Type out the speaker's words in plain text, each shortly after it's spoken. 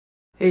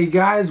Hey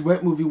guys,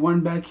 Wet Movie 1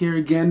 back here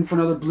again for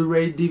another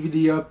Blu-ray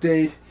DVD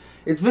update.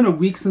 It's been a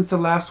week since the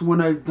last one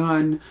I've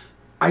done.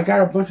 I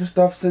got a bunch of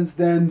stuff since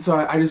then, so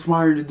I just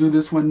wanted to do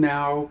this one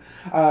now.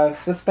 So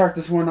let's start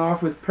this one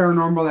off with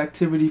Paranormal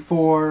Activity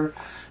 4.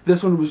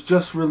 This one was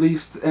just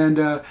released,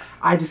 and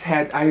I just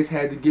had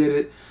to get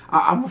it.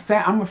 I'm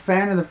a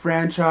fan of the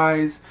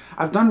franchise.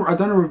 I've done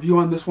a review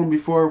on this one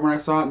before when I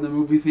saw it in the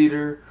movie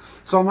theater,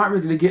 so I'm not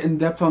really going to get in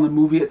depth on the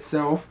movie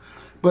itself.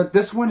 But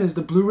this one is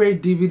the Blu-ray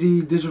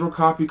DVD digital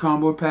copy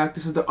combo pack.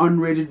 This is the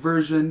unrated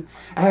version.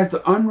 It has the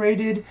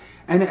unrated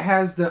and it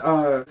has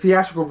the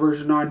theatrical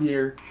version on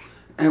here,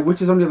 and which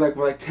is only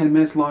like 10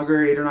 minutes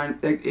longer,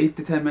 8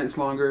 to 10 minutes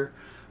longer,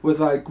 with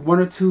like one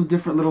or two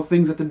different little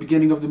things at the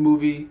beginning of the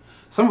movie.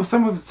 Some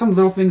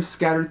little things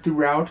scattered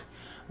throughout,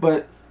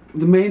 but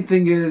the main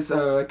thing is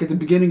like at the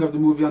beginning of the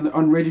movie on the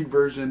unrated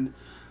version,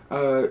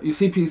 you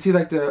see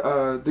like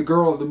the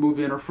girl of the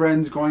movie and her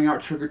friends going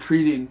out trick or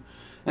treating.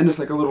 And just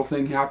like a little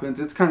thing happens.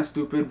 It's kind of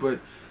stupid,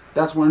 but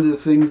that's one of the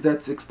things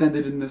that's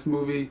extended in this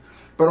movie.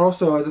 But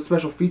also, as a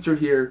special feature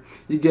here,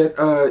 you get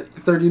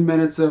 30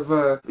 minutes of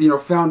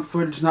found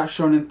footage not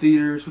shown in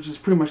theaters, which is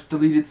pretty much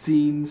deleted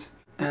scenes,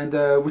 and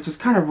which is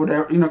kind of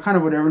whatever,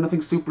 whatever.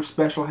 Nothing super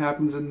special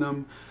happens in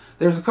them.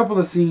 There's a couple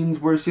of scenes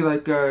where you see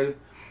like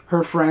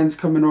her friends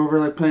coming over,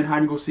 like playing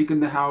hide and go seek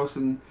in the house,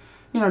 and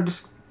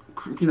just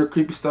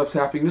creepy stuff's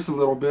happening just a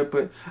little bit.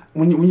 But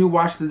when you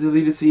watch the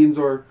deleted scenes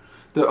or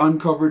the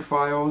uncovered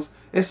files,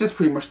 it's just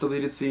pretty much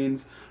deleted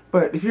scenes.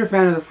 But if you're a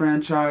fan of the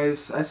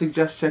franchise, I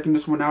suggest checking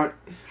this one out.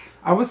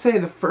 I would say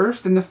the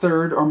first and the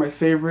third are my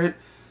favorite.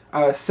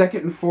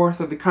 Second and fourth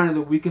are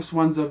the weakest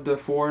ones of the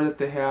four that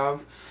they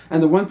have.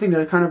 And the one thing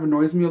that kind of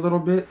annoys me a little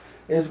bit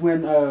is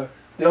when the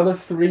other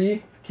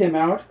three came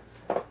out,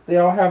 they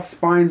all have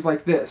spines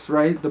like this,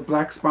 right? The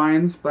black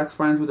spines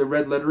with the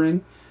red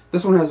lettering.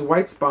 This one has a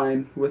white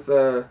spine with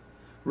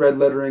red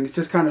lettering. It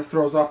just kind of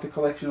throws off the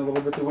collection a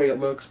little bit the way it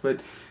looks, but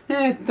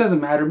it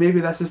doesn't matter.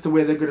 Maybe that's just the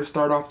way they're going to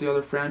start off the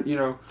other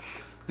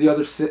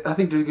I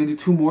think they're going to do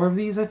 2 more of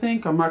these, I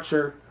think. I'm not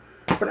sure.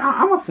 But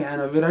I'm a fan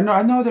of it.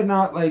 I know they're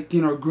not like,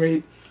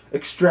 great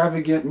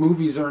extravagant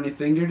movies or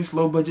anything. They're just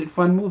low-budget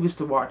fun movies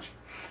to watch.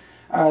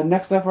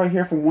 Next up right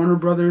here from Warner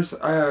Brothers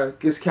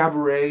is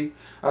Cabaret,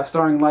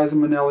 starring Liza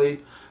Minnelli.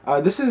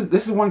 This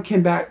is one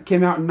came out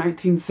in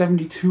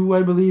 1972,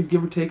 I believe,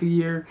 give or take a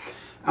year.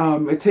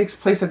 It takes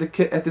place at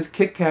this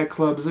Kit Kat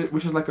Club,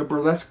 which is like a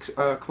burlesque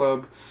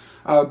club,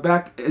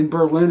 back in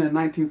Berlin in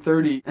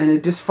 1930, and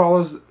it just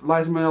follows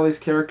Liza Minnelli's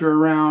character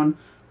around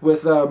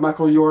with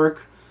Michael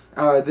York.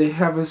 They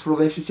have this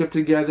relationship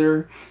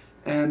together,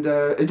 and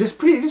it just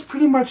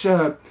pretty much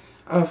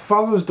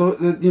follows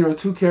the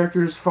 2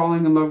 characters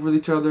falling in love with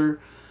each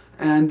other,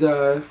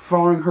 and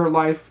following her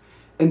life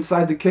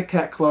inside the Kit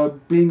Kat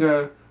Club, being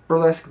a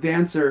burlesque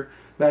dancer.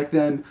 Back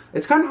then,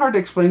 it's kind of hard to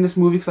explain this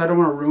movie because I don't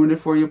want to ruin it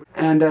for you.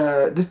 And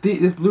this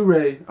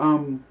Blu-ray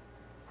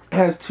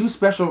has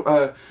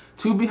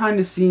 2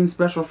 behind-the-scenes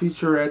special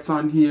featurettes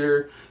on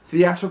here,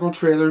 theatrical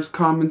trailers,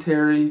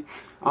 commentary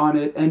on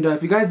it. And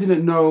if you guys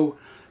didn't know,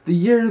 the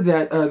year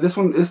that this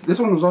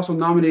one was also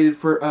nominated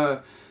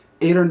for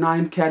 8 or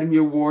 9 Academy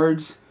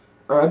Awards,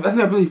 I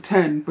believe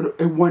 10, but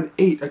it won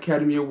 8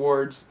 Academy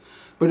Awards.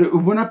 But it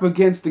went up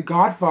against The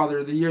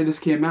Godfather the year this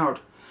came out.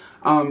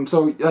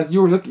 So like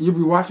you'd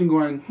be watching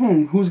going,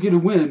 who's gonna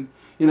win?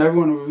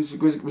 Everyone was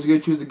gonna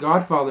choose The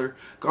Godfather.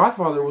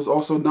 Godfather was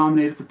also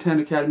nominated for 10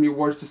 Academy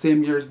Awards the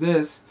same year as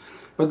this,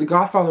 but The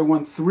Godfather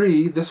won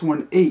 3, this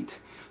one 8.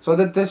 So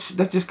that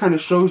just kind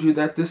of shows you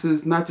that this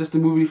is not just a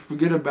movie to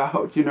forget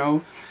about,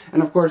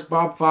 And of course,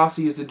 Bob Fosse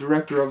is the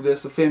director of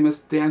this, a famous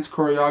dance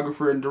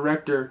choreographer and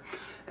director.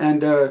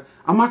 And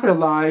I'm not gonna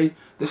lie,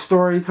 the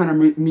story kind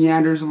of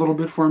meanders a little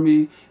bit for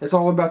me. It's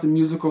all about the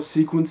musical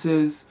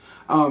sequences.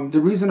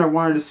 The reason I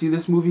wanted to see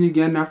this movie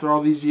again after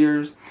all these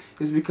years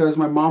is because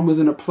my mom was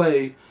in a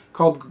play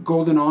called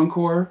Golden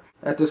Encore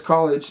at this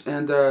college,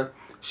 and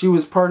she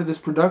was part of this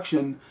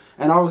production,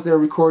 and I was there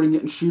recording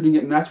it and shooting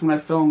it, and that's when I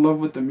fell in love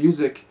with the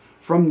music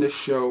from this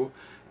show.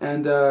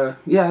 And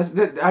yeah,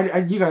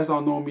 you guys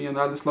all know me, and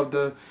I just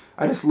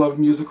love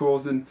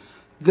musicals, and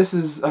this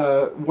is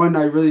one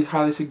I really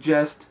highly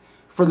suggest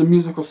for the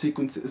musical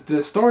sequences.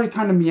 The story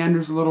kind of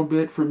meanders a little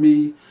bit for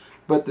me,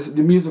 but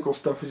the musical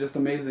stuff is just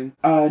amazing.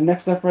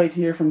 Next up right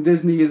here from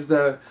Disney is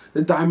the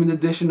Diamond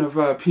Edition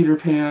of Peter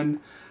Pan.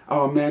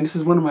 Oh man, this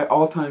is one of my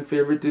all-time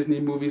favorite Disney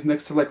movies,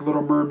 next to like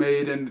Little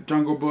Mermaid and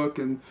Jungle Book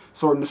and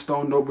Sword in the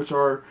Stone, which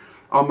are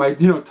on my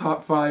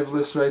top 5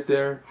 list right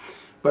there.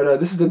 But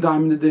this is the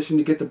Diamond Edition.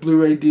 You get the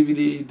Blu-ray,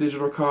 DVD,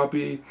 digital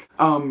copy.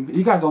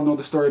 You guys all know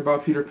the story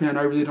about Peter Pan.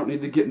 I really don't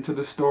need to get into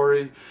the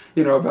story,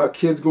 about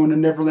kids going to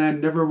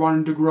Neverland, never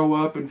wanting to grow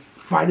up, and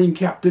fighting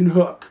Captain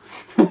Hook,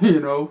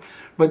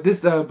 But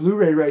this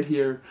Blu-ray right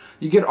here,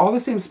 you get all the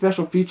same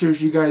special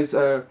features you guys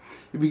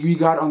we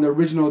got on the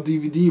original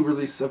DVD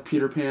release of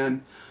Peter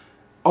Pan.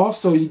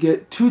 Also, you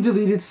get 2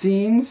 deleted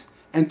scenes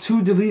and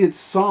 2 deleted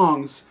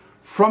songs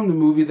from the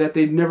movie that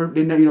they never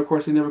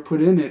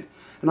put in it.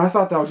 And I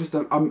thought that was just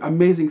an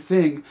amazing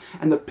thing.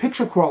 And the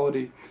picture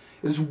quality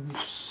is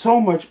so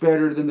much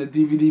better than the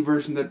DVD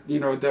version that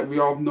that we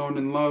all known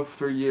and loved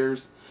for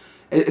years.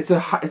 It's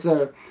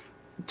a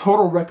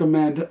total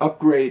recommend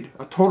upgrade,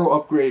 a total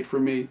upgrade for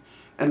me.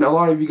 And a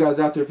lot of you guys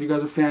out there, if you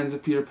guys are fans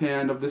of Peter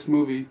Pan, of this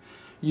movie,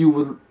 you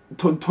would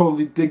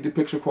totally dig the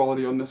picture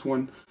quality on this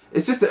one.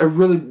 It's just a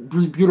really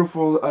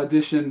beautiful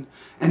addition,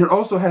 and it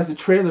also has the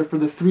trailer for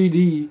the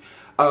 3D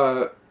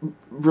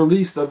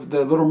release of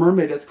The Little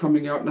Mermaid that's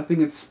coming out, and I think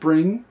it's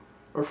spring,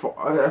 or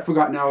I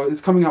forgot now.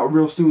 It's coming out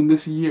real soon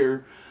this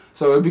year,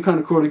 so it'd be kind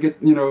of cool to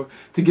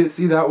get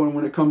see that one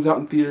when it comes out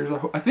in theaters.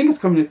 I think it's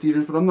coming to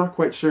theaters, but I'm not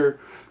quite sure.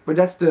 But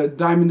that's the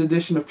Diamond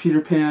Edition of Peter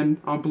Pan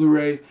on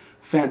Blu-ray.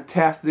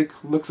 Fantastic,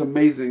 looks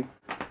amazing.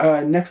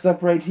 Next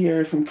up right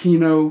here is from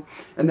Kino,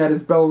 and that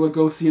is Bela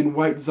Lugosi and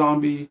White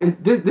Zombie.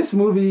 This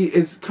movie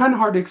is kind of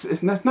hard to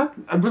it's not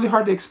really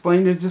hard to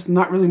explain. There's just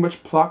not really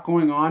much plot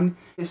going on.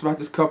 It's about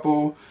this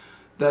couple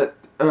that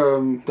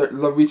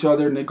love each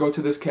other, and they go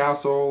to this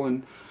castle,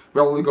 and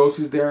Bela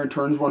Lugosi's there and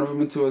turns one of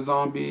them into a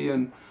zombie,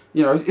 and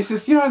it's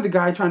just the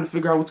guy trying to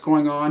figure out what's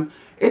going on.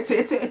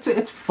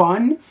 It's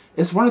fun.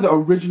 It's one of the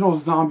original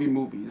zombie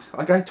movies.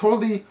 Like, I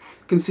totally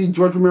can see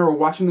George Romero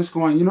watching this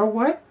going, you know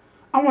what?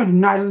 I want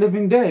Night of the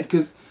Living Dead,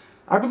 because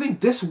I believe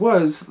this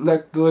was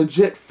like the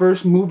legit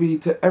first movie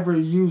to ever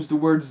use the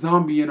word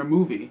zombie in a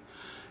movie.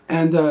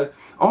 And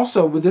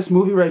also with this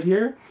movie right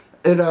here,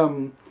 it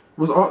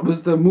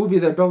was the movie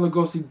that Bela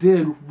Lugosi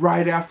did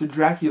right after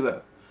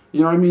Dracula.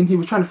 You know what I mean? He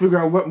was trying to figure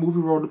out what movie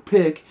role to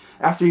pick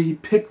after he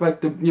picked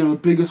like the the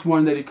biggest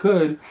one that he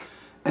could,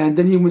 and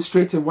then he went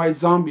straight to White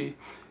Zombie.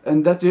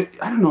 And that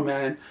I don't know,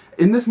 man.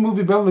 In this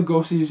movie, Bela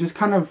Lugosi is just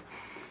kind of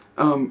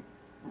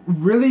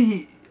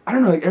really, I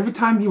don't know, like every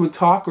time he would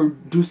talk or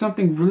do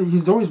something, really,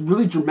 he's always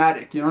really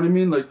dramatic. You know what I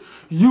mean? Like,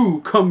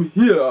 you come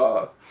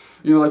here.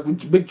 Like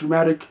with big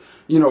dramatic,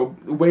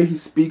 way he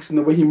speaks and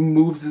the way he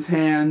moves his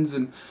hands,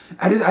 and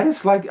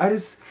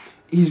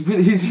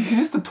he's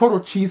just a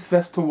total cheese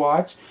fest to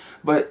watch.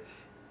 But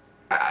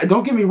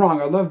don't get me wrong,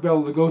 I love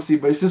Bela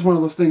Lugosi, but it's just one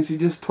of those things. He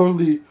just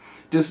totally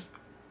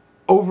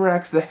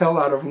overacts the hell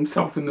out of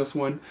himself in this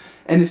one,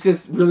 and it's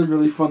just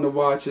really fun to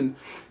watch. And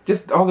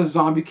just all the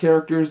zombie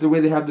characters, the way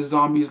they have the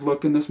zombies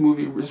look in this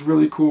movie is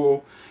really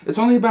cool. It's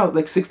only about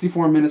like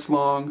 64 minutes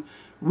long.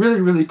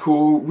 Really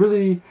cool.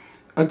 Really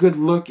a good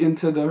look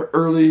into the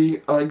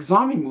early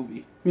zombie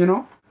movie,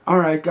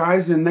 Alright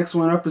guys, and the next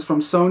one up is from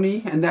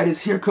Sony, and that is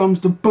Here Comes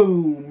the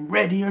Boom,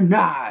 Ready or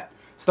Not,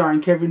 starring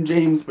Kevin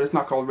James, but it's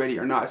not called Ready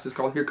or Not, it's just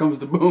called Here Comes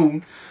the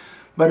Boom.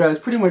 But it's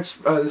pretty much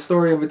the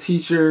story of a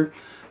teacher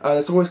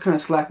that's always kind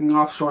of slacking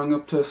off, showing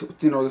up to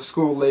the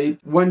school late.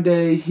 One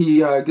day he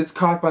gets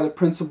caught by the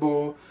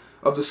principal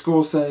of the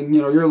school saying,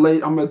 you're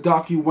late, I'm gonna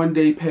dock you 1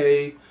 day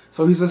pay.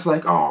 So he's just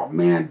like, oh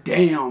man,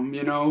 damn,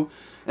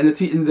 and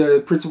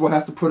the principal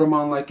has to put him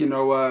on like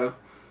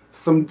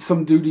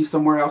some duty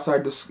somewhere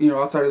outside the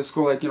outside of the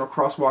school, like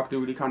crosswalk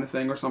duty kind of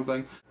thing or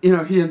something. He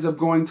ends up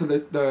going to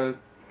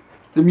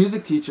the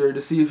music teacher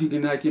to see if he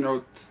can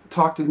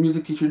talk to the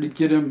music teacher to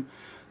get him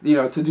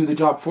to do the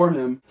job for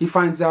him. He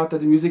finds out that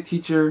the music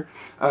teacher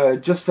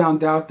just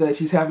found out that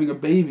he's having a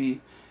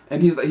baby,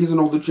 and he's an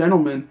older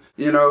gentleman,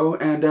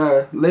 and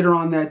later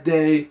on that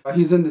day,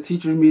 he's in the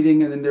teacher's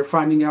meeting, and then they're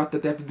finding out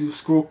that they have to do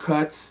school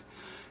cuts,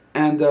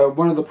 and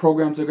one of the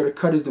programs they're going to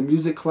cut is the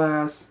music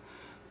class.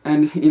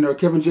 And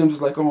Kevin James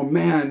is like, oh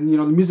man,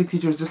 the music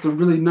teacher is just a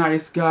really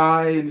nice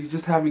guy, and he's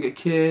just having a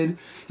kid.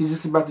 He's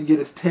just about to get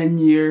his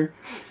 10-year,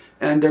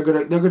 and they're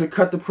gonna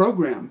cut the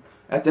program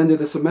at the end of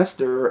the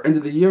semester or end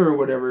of the year or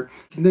whatever.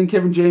 And then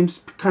Kevin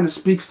James kind of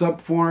speaks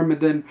up for him, and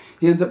then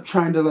he ends up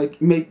trying to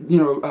like make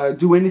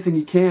do anything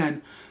he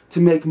can to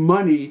make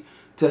money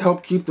to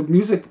help keep the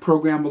music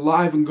program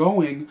alive and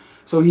going.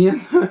 So he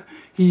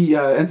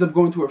ends up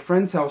going to a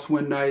friend's house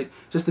one night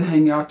just to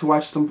hang out, to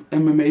watch some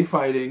MMA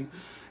fighting.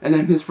 And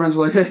then his friends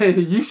are like, hey,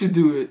 you should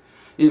do it,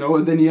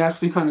 and then he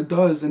actually kind of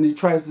does, and he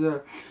tries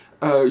to,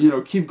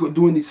 keep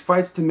doing these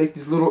fights to make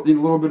these little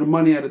bit of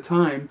money at a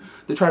time,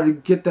 to try to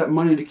get that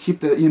money to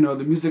keep the,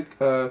 the music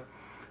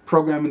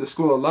program in the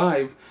school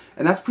alive.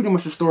 And that's pretty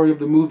much the story of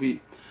the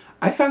movie.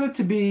 I found it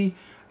to be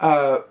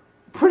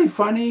pretty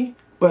funny,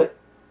 but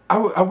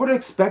I would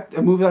expect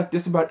a movie like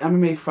this about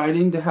MMA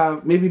fighting to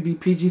have maybe be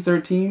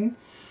PG-13.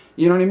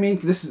 You know what I mean?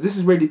 This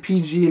is rated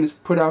PG, and it's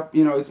put out,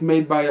 it's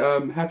made by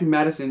Happy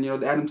Madison,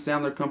 the Adam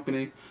Sandler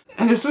company.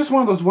 And it's just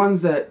one of those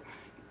ones that,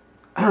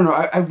 I don't know,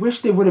 I wish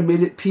they would have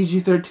made it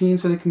PG-13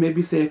 so they could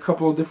maybe say a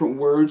couple of different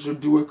words or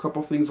do a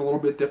couple things a little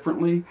bit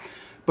differently.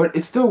 But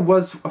it still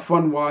was a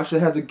fun watch.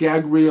 It has a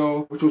gag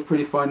reel, which was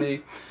pretty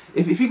funny.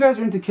 If you guys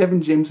are into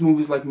Kevin James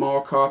movies like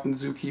Mall Cop and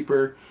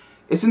Zookeeper,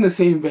 it's in the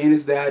same vein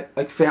as that,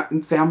 like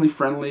family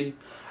friendly.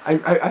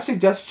 I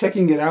suggest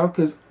checking it out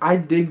because I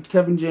dig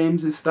Kevin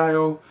James'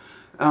 style.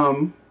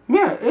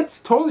 Yeah, it's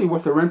totally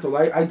worth a rental.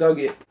 I dug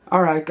it.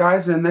 Alright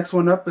guys, and the next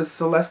one up is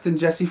Celeste and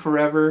Jesse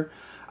Forever.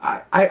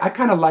 I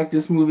kind of like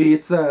this movie.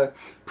 It's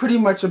pretty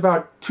much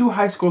about two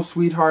high school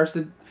sweethearts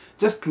that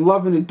just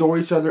love and adore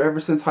each other ever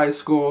since high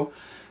school.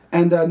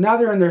 And now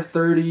they're in their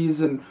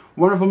 30s, and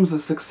one of them's a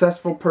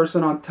successful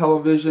person on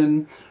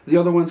television. The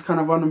other one's kind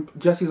of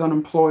Jesse's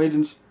unemployed,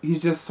 and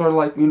he's just sort of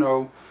like, you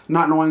know,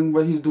 not knowing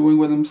what he's doing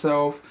with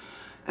himself.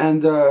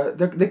 And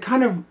they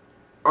kind of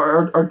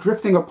are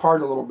drifting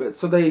apart a little bit.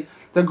 So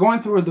they're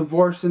going through a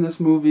divorce in this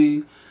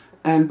movie,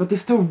 but they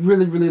still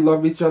really, really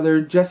love each other.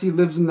 Jesse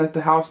lives in like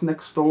the house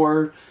next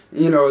door.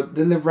 You know,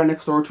 they live right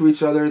next door to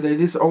each other. They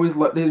just always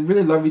they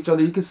really love each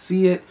other. You can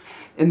see it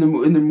in the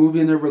movie,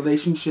 in their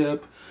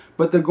relationship.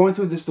 But they're going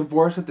through this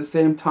divorce at the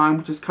same time,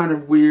 which is kind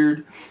of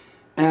weird.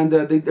 And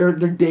they're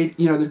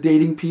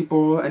dating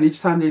people, and each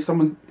time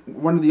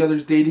one of the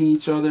others dating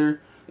each other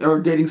or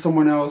dating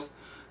someone else,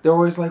 they're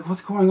always like,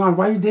 "What's going on?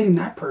 Why are you dating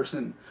that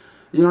person?"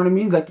 You know what I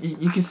mean? Like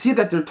you can see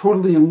that they're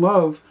totally in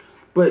love,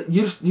 but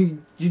you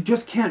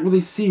just can't really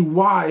see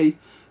why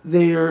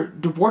they're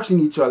divorcing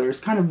each other.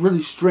 It's kind of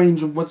really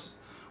strange of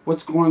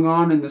what's going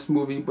on in this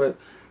movie, but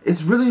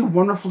it's really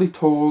wonderfully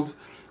told.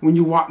 When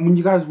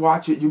you guys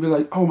watch it, you'll be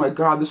like, "Oh my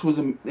God, this was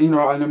an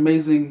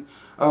amazing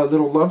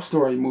little love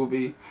story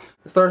movie."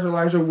 It stars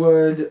Elijah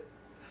Wood,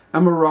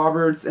 Emma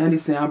Roberts, Andy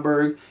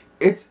Samberg.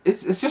 It's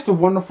just a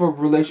wonderful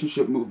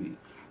relationship movie.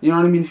 You know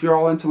what I mean? If you're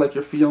all into like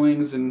your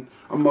feelings and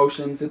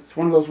emotions, it's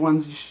one of those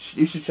ones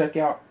you should check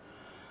out.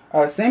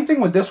 Same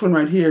thing with this one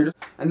right here,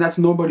 and that's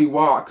Nobody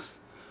Walks.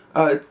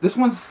 This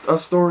one's a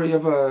story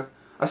of a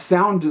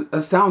sound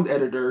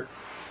editor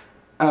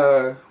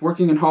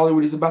working in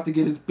Hollywood. He's about to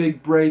get his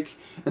big break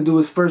and do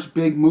his first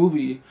big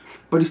movie,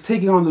 but he's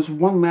taking on this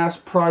one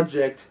last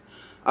project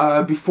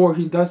before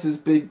he does his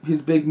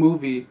big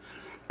movie.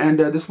 And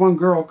this one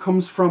girl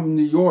comes from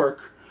New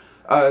York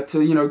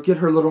to get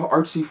her little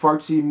artsy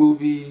fartsy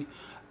movie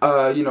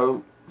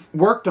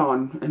worked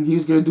on, and he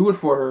was gonna do it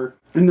for her.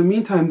 In the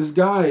meantime, this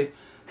guy,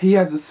 he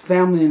has his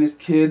family and his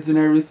kids and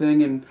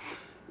everything, and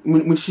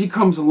when she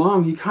comes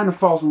along, he kind of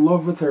falls in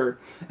love with her,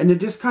 and it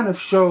just kind of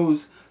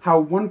shows how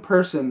one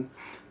person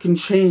can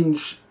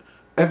change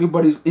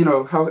everybody's,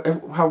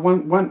 how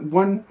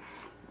one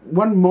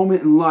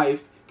moment in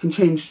life can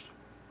change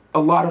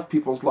a lot of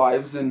people's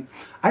lives. And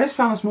I just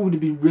found this movie to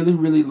be really,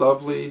 really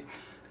lovely.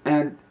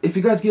 And if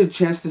you guys get a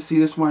chance to see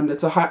this one,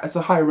 it's a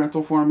high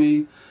rental for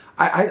me.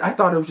 I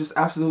thought it was just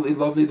absolutely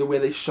lovely the way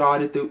they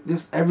shot it.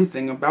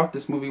 Everything about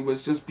this movie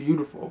was just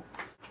beautiful.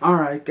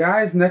 Alright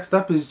guys, next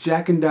up is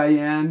Jack and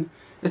Diane.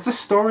 It's a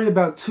story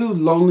about two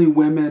lonely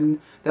women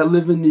that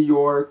live in New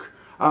York.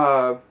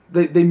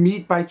 They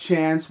meet by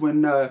chance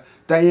when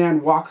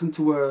Diane walks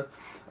into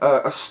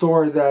a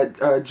store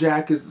that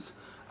Jack is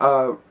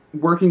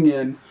working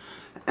in,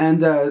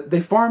 and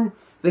they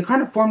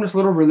kind of form this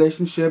little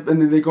relationship,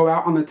 and then they go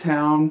out on the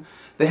town.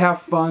 They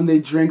have fun, they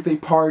drink, they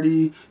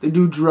party, they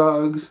do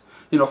drugs,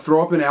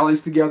 throw up in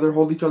alleys together,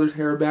 hold each other's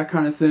hair back,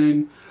 kind of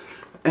thing.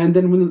 And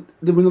then when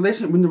the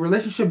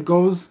relationship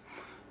goes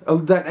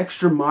that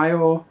extra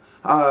mile,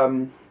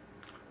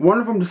 one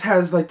of them just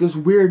has like this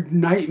weird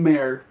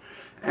nightmare,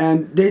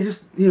 and they're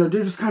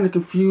just kind of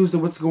confused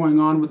at what's going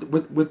on with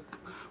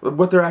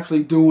what they're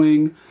actually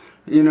doing,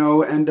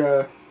 and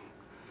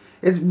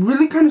it's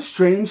really kind of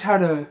strange how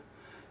to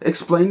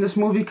explain this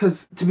movie,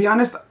 because to be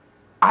honest,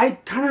 I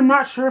kind of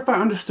not sure if I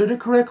understood it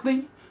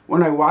correctly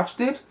when I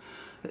watched it.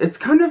 It's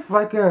kind of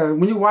like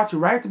when you watch it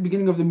right at the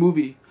beginning of the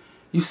movie,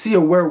 you see a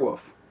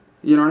werewolf,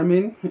 you know what I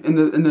mean, in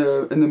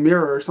the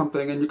mirror or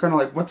something, and you're kind of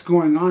like, what's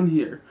going on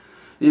here,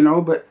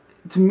 But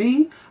to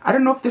me, I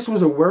don't know if this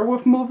was a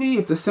werewolf movie,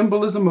 if the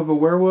symbolism of a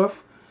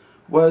werewolf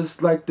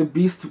was like the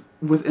beast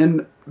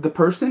within the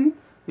person,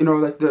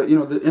 like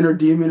the inner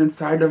demon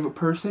inside of a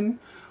person,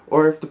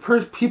 or if the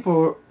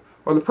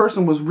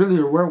person was really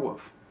a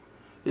werewolf.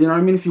 You know what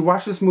I mean? If you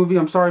watch this movie,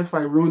 I'm sorry if I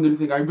ruined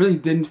anything. I really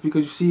didn't,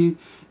 because you see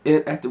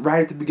it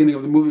right at the beginning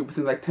of the movie,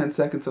 within like 10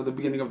 seconds of the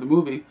beginning of the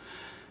movie.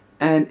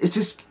 And it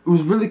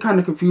was really kind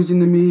of confusing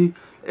to me.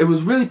 It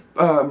was really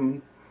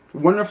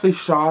wonderfully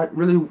shot,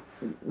 really,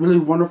 really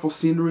wonderful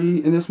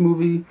scenery in this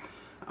movie.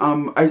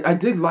 I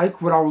did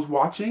like what I was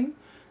watching.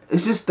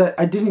 It's just that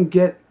I didn't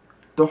get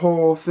the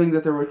whole thing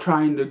that they were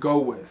trying to go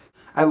with.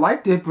 I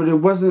liked it, but it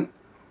wasn't,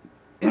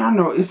 I don't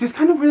know, it's just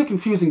kind of really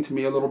confusing to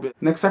me a little bit.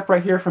 Next up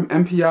right here from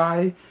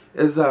MPI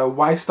is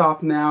Why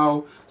Stop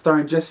Now,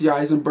 starring Jesse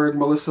Eisenberg,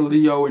 Melissa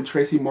Leo, and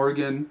Tracy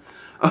Morgan.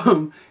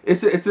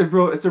 It's a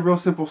real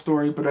simple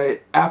story, but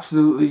I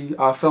absolutely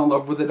fell in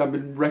love with it. I've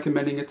been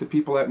recommending it to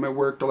people at my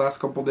work the last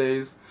couple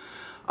days.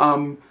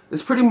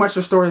 It's pretty much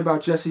a story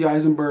about Jesse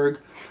Eisenberg.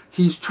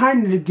 He's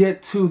trying to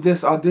get to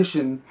this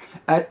audition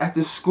at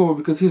this school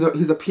because he's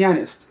a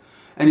pianist,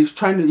 and he's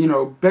trying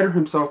to better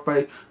himself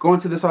by going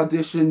to this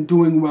audition,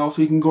 doing well,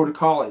 so he can go to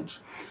college.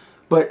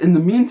 But in the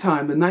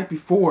meantime, the night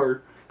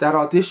before that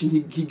audition,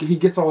 he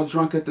gets all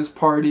drunk at this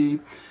party.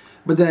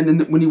 But then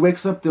when he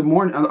wakes up the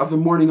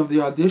morning of the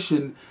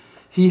audition,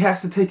 he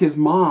has to take his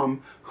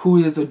mom,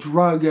 who is a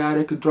drug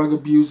addict, a drug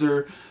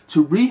abuser,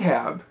 to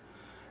rehab.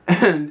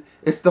 And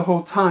it's the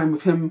whole time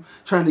of him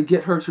trying to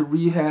get her to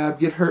rehab,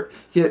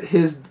 get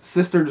his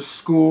sister to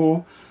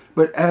school.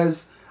 But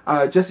as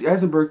Jesse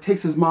Eisenberg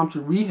takes his mom to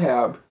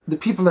rehab, the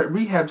people at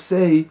rehab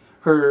say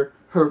her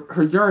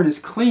her urine is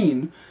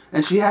clean,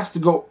 and she has to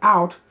go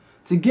out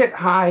to get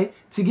high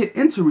to get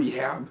into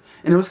rehab.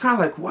 And it was kind of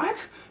like,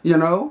 what? You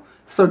know?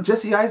 So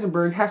Jesse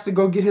Eisenberg has to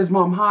go get his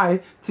mom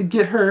high to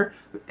get her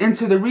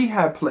into the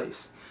rehab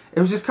place. It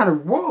was just kind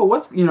of, whoa,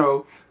 what's, you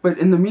know? But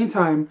in the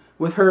meantime,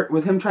 with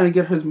him trying to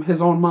get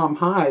his own mom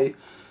high,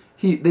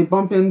 they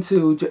bump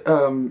into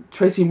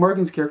Tracy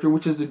Morgan's character,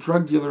 which is the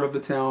drug dealer of the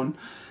town,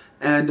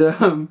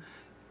 and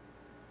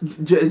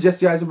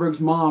Jesse Eisenberg's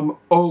mom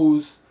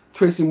owes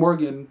Tracy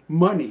Morgan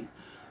money.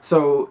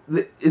 So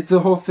it's the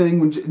whole thing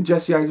when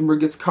Jesse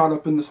Eisenberg gets caught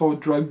up in this whole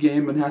drug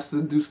game and has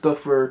to do stuff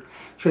for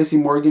Tracy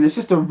Morgan. It's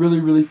just a really,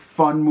 really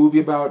fun movie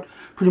about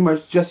pretty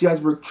much Jesse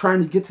Eisenberg trying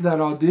to get to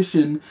that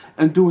audition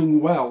and doing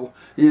well,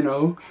 you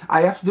know.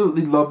 I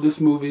absolutely love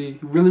this movie.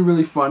 Really,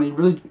 really funny.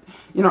 Really,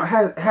 you know,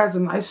 it has a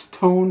nice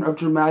tone of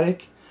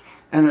dramatic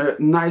and a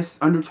nice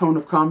undertone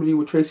of comedy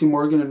with Tracy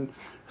Morgan and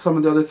some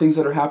of the other things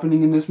that are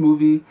happening in this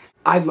movie.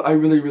 I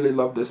really, really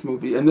love this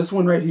movie. And this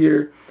one right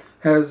here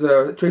has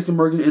a Tracy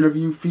Morgan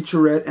interview,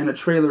 featurette, and a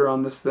trailer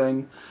on this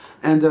thing.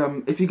 And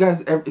if you guys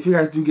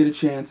do get a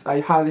chance, I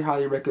highly,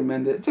 highly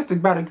recommend it. Just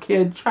about a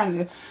kid trying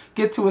to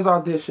get to his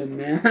audition,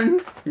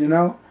 man. You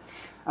know?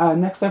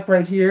 Next up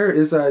right here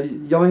is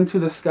Yelling to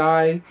the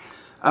Sky.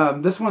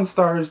 This one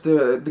stars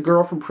the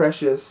girl from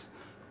Precious.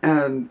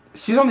 And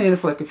she's only in it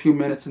for like a few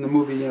minutes in the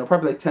movie, you know,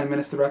 probably like 10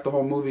 minutes throughout the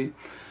whole movie.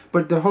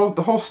 But the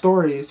whole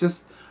story is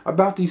just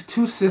about these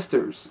two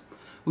sisters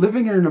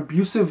living in an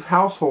abusive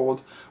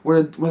household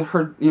where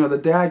her, you know, the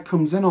dad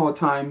comes in all the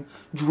time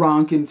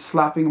drunk and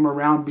slapping him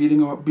around,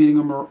 beating him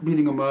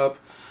up,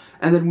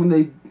 and then when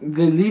they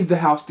leave the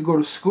house to go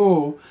to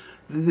school,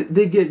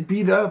 they get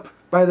beat up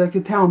by like the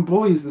town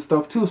bullies and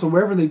stuff too. So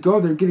wherever they go,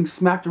 they're getting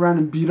smacked around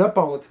and beat up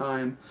all the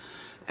time,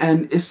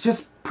 and it's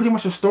just pretty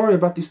much a story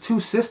about these two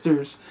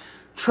sisters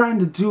trying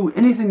to do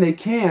anything they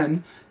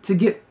can to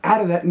get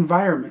out of that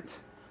environment.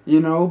 You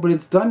know, but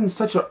it's done in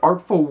such an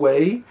artful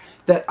way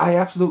that I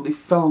absolutely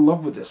fell in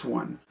love with this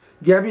one.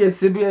 Gabby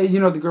Sibier, you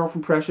know, the girl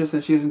from Precious,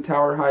 and she was in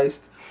Tower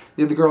Heist.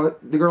 The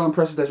girl in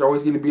Precious that's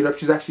always getting beat up.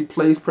 She's actually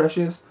plays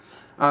Precious.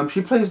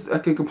 She plays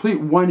like a complete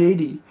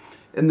 180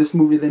 in this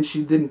movie than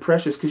she did in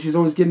Precious, because she's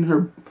always getting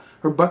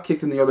her butt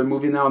kicked in the other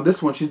movie. Now in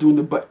this one, she's doing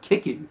the butt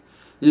kicking,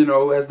 you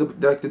know, as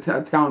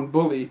the town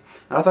bully.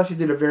 And I thought she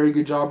did a very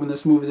good job in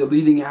this movie. The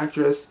leading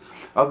actress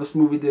of this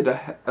movie did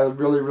a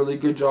really, really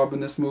good job in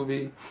this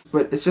movie.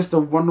 But it's just a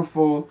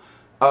wonderful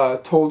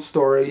told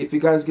story. If you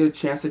guys get a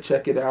chance to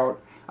check it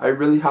out, I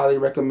really highly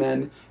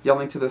recommend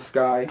Yelling to the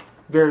Sky.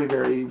 Very,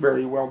 very,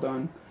 very well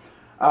done.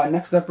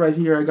 Next up right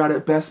here, I got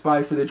it Best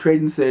Buy for the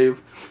Trade and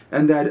Save,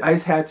 and that I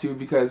just had to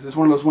because it's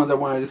one of those ones I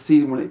wanted to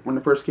see when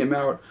it first came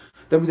out.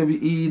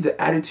 WWE,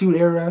 the Attitude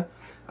Era.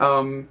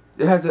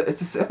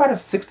 It's about a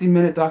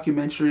 60-minute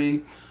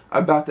documentary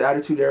about the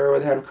Attitude Era, where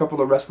they had a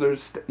couple of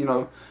wrestlers, you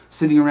know,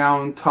 sitting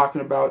around talking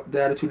about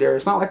the Attitude Era.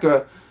 It's not like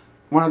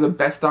one of the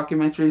best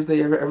documentaries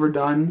they ever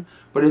done,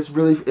 but it's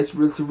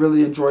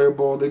really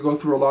enjoyable. They go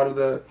through a lot of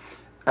the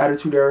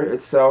Attitude Era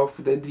itself,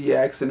 the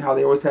DX, and how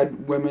they always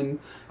had women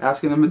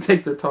asking them to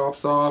take their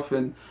tops off,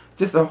 and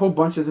just a whole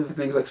bunch of different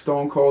things like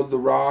Stone Cold, The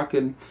Rock,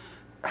 and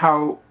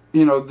how,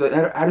 you know,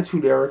 the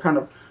Attitude Era kind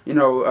of, you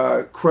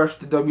know, crushed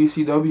the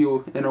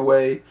WCW in a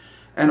way,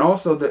 and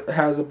also that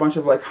has a bunch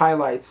of like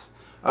highlights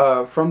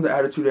from the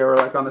Attitude Era,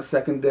 like on the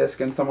second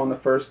disc and some on the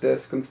first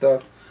disc and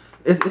stuff.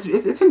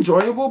 It's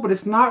enjoyable, but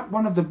it's not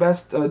one of the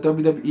best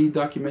WWE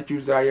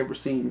documentaries I ever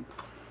seen.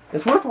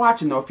 It's worth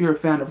watching though if you're a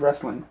fan of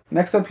wrestling.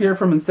 Next up here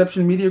from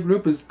Inception Media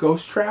Group is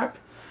Ghost Trap.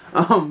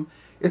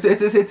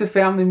 It's a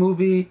family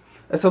movie.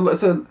 It's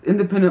an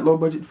independent, low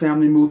budget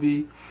family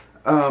movie.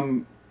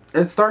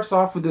 It starts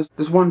off with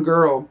this one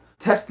girl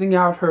testing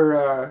out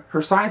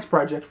her science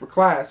project for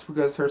class,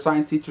 because her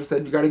science teacher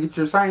said you got to get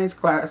your science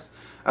class,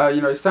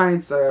 your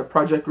science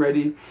project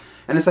ready,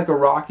 and it's like a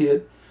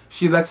rocket.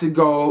 She lets it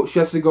go. She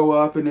has to go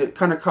up, and it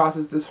kind of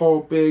causes this whole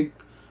big,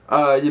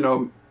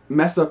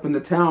 mess up in the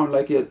town.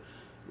 Like it,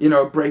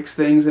 breaks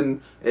things,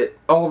 and it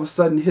all of a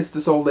sudden hits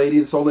this old lady.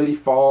 This old lady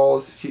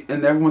falls,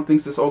 and everyone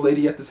thinks this old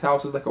lady at this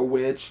house is like a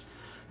witch.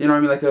 You know what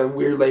I mean? Like a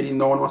weird lady.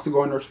 No one wants to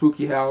go in her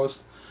spooky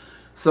house.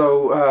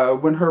 So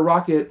when her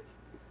rocket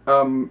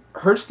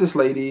hurts this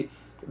lady,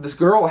 this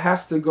girl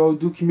has to go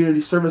do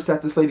community service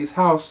at this lady's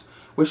house,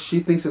 which she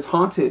thinks is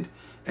haunted.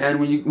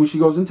 And when she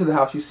goes into the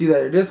house, you see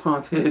that it is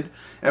haunted,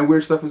 and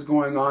weird stuff is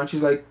going on.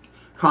 She's like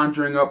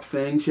conjuring up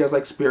things. She has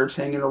like spirits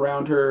hanging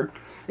around her.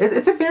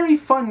 It's a very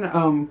fun,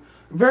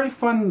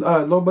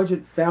 low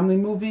budget family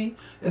movie.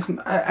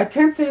 I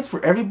can't say it's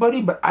for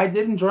everybody, but I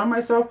did enjoy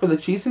myself for the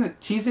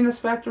cheesiness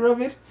factor of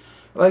it.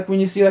 Like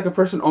when you see like a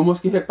person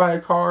almost get hit by a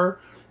car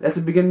at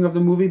the beginning of the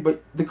movie,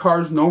 but the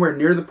car's nowhere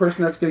near the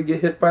person that's going to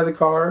get hit by the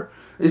car.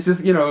 It's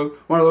just,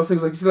 one of those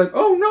things like you see like,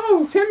 oh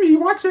no, Timmy,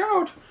 watch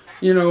out.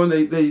 And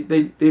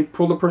they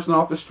pull the person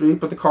off the street,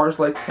 but the car's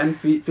like 10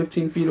 feet,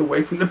 15 feet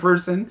away from the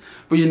person.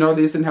 But they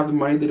just didn't have the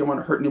money. They didn't want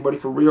to hurt anybody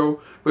for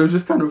real. But it was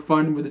just kind of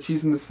fun with the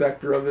cheesiness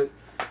factor of it.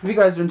 If you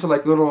guys are into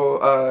like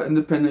little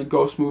independent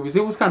ghost movies,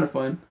 it was kind of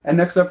fun. And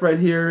next up right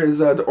here is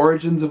The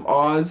Origins of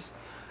Oz.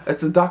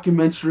 It's a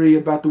documentary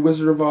about the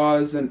Wizard of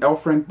Oz and L.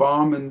 Frank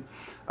Baum, and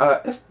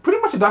it's pretty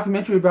much a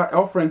documentary about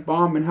L. Frank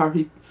Baum and how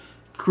he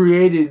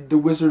created the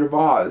Wizard of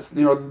Oz.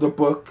 You know, the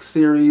book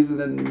series and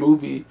then the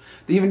movie.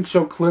 They even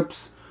show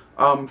clips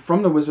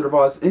from the Wizard of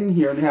Oz in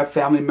here, and they have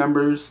family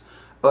members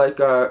like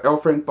L.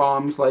 Frank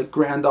Baum's like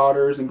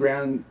granddaughters and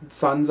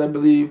grandsons, I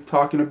believe,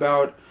 talking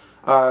about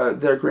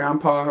their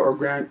grandpa or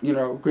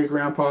great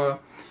grandpa.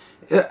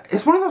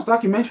 It's one of those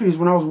documentaries.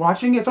 When I was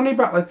watching it, it's only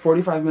about like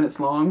 45 minutes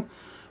long,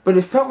 but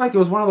it felt like it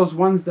was one of those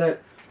ones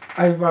that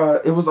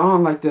it was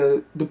on like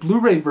the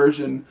Blu-ray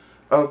version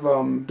of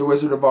the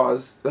Wizard of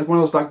Oz, like one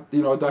of those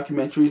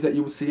documentaries that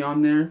you would see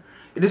on there.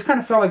 It just kind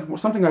of felt like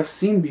something I've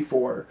seen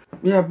before.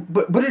 Yeah,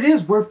 but it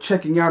is worth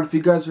checking out if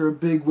you guys are a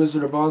big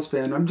Wizard of Oz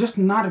fan. I'm just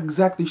not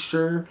exactly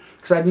sure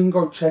because I didn't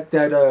go check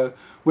that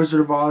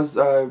Wizard of Oz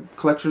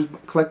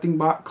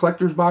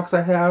collector's box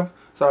I have.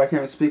 Sorry, I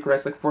can't even speak right.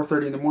 It's like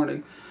 4:30 in the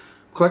morning.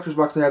 Collector's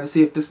box I have to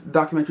see if this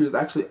documentary is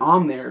actually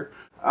on there.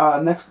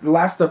 The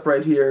last up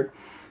right here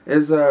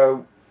is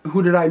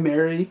Who Did I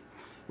Marry?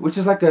 Which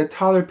is like a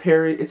Tyler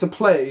Perry. It's a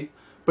play,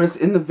 but it's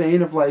in the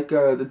vein of like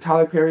the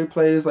Tyler Perry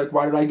plays, like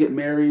Why Did I Get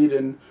Married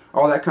and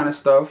all that kind of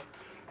stuff.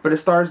 But it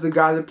stars the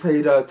guy that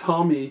played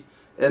Tommy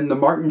in The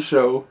Martin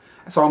Show.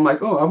 So I'm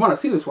like, oh, I want to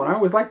see this one. I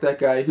always liked that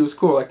guy. He was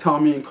cool, like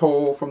Tommy and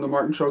Cole from The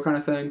Martin Show kind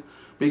of thing.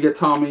 But you get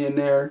Tommy in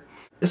there.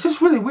 It's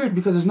just really weird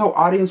because there's no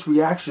audience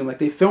reaction. Like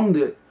they filmed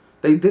it.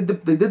 They did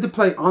the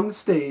play on the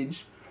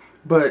stage,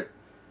 but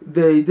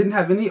they didn't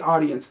have any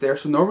audience there,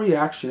 so no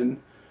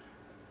reaction.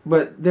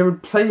 But they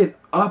would play it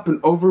up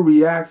and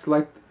overreact,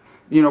 like,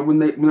 you know, when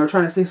they're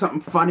trying to say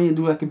something funny and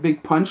do like a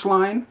big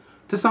punchline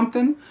to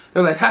something.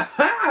 They're like, ha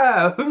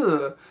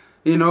ha,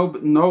 you know,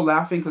 but no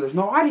laughing because there's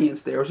no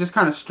audience there. It's just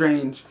kind of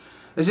strange.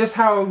 It's just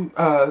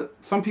how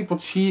some people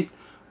cheat,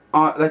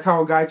 like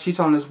how a guy cheats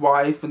on his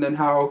wife, and then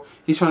how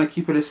he's trying to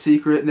keep it a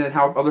secret, and then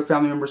how other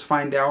family members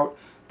find out.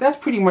 That's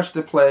pretty much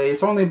the play.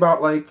 It's only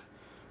about like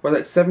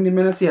 70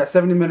 minutes? Yeah,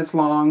 70 minutes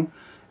long.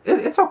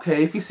 It's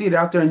okay if you see it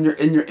out there and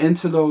you're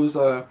into those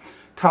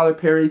Tyler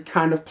Perry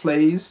kind of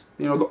plays,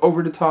 you know, the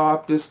over the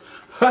top, just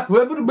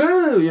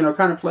you know,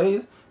 kind of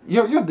plays.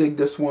 You'll dig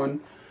this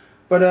one.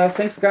 But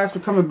thanks guys for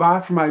coming by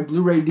for my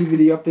Blu-ray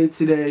DVD update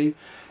today.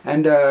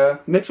 And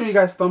make sure you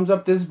guys thumbs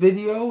up this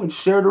video and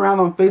share it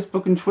around on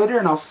Facebook and Twitter.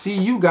 And I'll see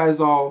you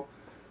guys all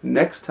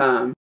next time.